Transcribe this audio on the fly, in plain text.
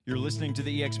You're listening to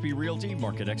the eXp Realty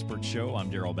Market Expert Show.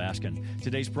 I'm Daryl Baskin.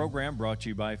 Today's program brought to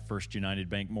you by First United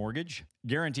Bank Mortgage,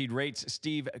 Guaranteed Rates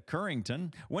Steve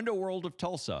Currington, Window World of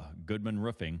Tulsa, Goodman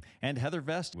Roofing, and Heather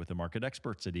Vest with the market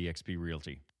experts at eXp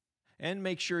Realty. And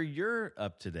make sure you're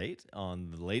up to date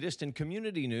on the latest in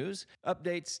community news,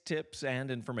 updates, tips, and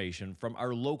information from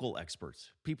our local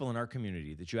experts, people in our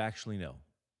community that you actually know,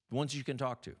 the ones you can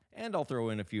talk to. And I'll throw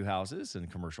in a few houses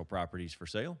and commercial properties for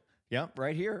sale. Yeah,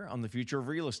 right here on the Future of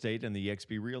Real Estate and the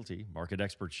eXp Realty Market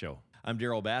Expert Show. I'm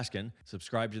Daryl Baskin.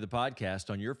 Subscribe to the podcast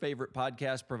on your favorite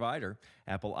podcast provider,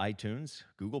 Apple iTunes,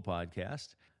 Google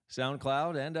Podcast,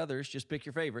 SoundCloud, and others. Just pick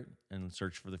your favorite and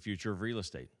search for the Future of Real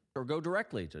Estate. Or go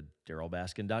directly to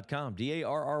darrylbaskin.com,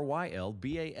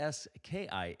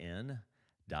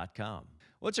 DarrylBaskin.com.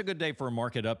 Well, it's a good day for a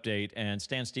market update, and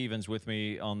Stan Stevens with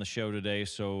me on the show today.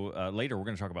 So later we're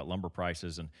going to talk about lumber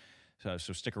prices, and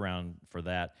so stick around for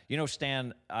that. You know,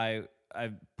 Stan, I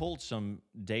pulled some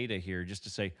data here just to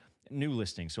say new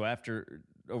listings. So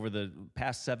over the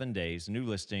past 7 days, new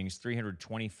listings,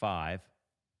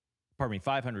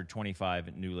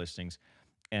 525 new listings,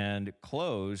 and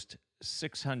closed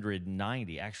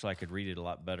 690. Actually, I could read it a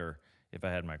lot better if I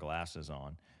had my glasses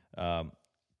on.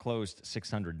 Closed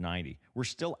 690. We're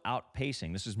still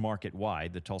outpacing, this is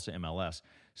market-wide, the Tulsa MLS,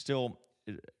 still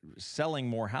selling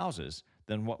more houses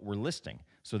than what we're listing.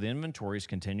 So the inventory is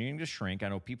continuing to shrink. I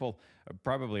know people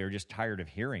probably are just tired of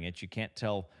hearing it. You can't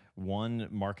tell one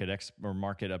market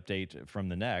update from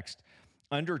the next.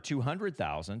 Under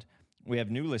 200,000, we have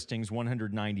new listings,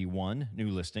 191 new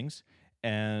listings,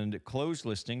 and closed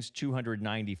listings,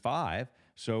 295.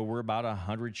 So we're about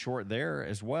 100 short there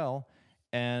as well.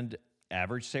 And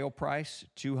average sale price,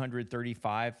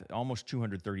 235, almost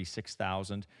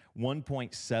 236,000,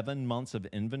 1.7 months of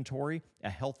inventory. A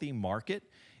healthy market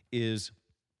is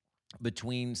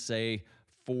between, say,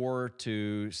 4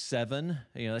 to 7.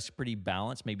 That's pretty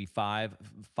balanced, maybe five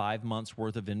months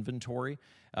worth of inventory.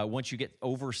 Once you get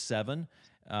over 7,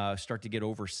 start to get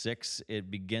over 6,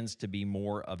 it begins to be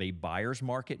more of a buyer's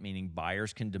market, meaning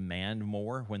buyers can demand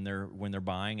more when they're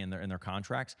buying in their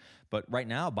contracts. But right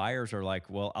now, buyers are like,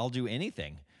 well, I'll do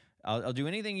anything. I'll do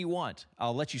anything you want.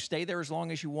 I'll let you stay there as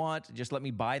long as you want. Just let me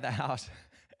buy the house.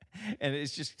 And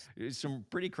it's some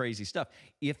pretty crazy stuff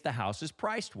if the house is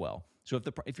priced well. So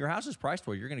if your house is priced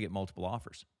well, you're going to get multiple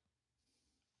offers.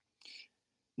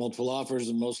 Multiple offers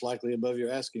and most likely above your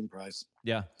asking price.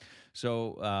 Yeah.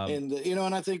 So, and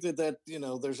I think that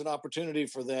there's an opportunity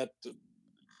for that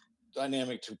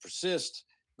dynamic to persist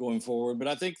going forward. But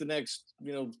I think the next,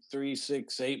 3,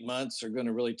 6, 8 months are going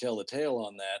to really tell the tale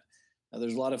on that. Now,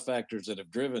 there's a lot of factors that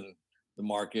have driven the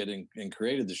market and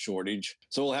created the shortage.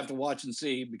 So we'll have to watch and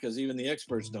see, because even the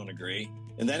experts don't agree.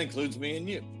 And that includes me and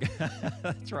you.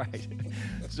 That's right.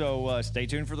 So stay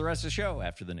tuned for the rest of the show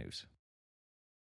after the news.